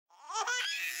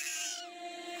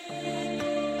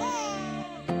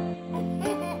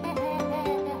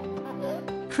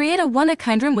Create a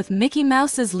one-of-a-kind room with Mickey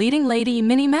Mouse's leading lady,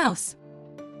 Minnie Mouse.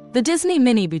 The Disney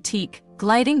Mini Boutique,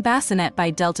 Gliding Bassinet by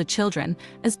Delta Children,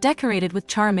 is decorated with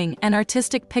charming and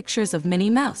artistic pictures of Minnie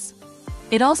Mouse.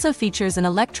 It also features an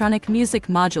electronic music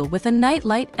module with a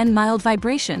nightlight and mild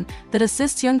vibration that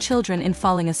assists young children in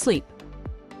falling asleep.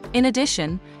 In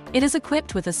addition, it is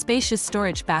equipped with a spacious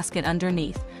storage basket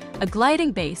underneath, a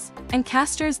gliding base, and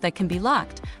casters that can be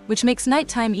locked, which makes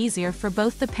nighttime easier for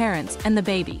both the parents and the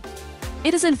baby.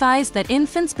 It is advised that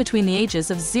infants between the ages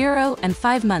of 0 and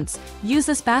 5 months use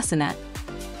this bassinet.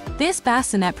 This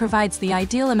bassinet provides the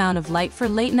ideal amount of light for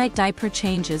late-night diaper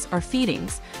changes or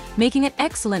feedings, making it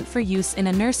excellent for use in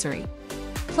a nursery.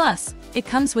 Plus, it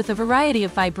comes with a variety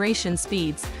of vibration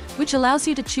speeds, which allows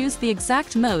you to choose the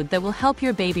exact mode that will help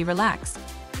your baby relax.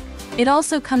 It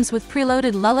also comes with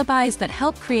preloaded lullabies that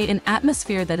help create an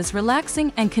atmosphere that is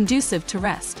relaxing and conducive to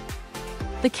rest.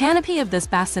 The canopy of this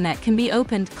bassinet can be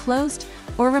opened, closed,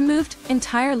 or removed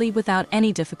entirely without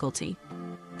any difficulty.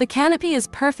 The canopy is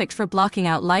perfect for blocking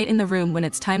out light in the room when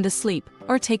it's time to sleep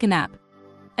or take a nap.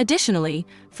 Additionally,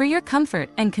 for your comfort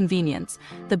and convenience,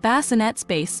 the bassinet's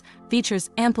base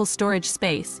features ample storage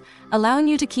space, allowing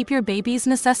you to keep your baby's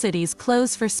necessities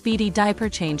close for speedy diaper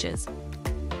changes.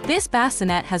 This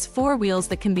bassinet has 4 wheels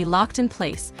that can be locked in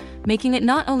place, making it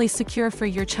not only secure for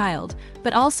your child,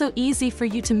 but also easy for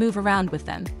you to move around with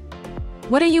them.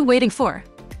 What are you waiting for?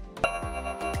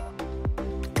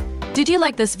 Did you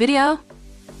like this video?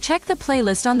 Check the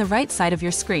playlist on the right side of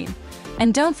your screen.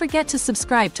 And don't forget to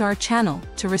subscribe to our channel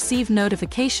to receive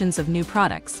notifications of new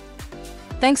products.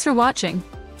 Thanks for watching.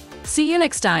 See you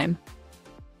next time.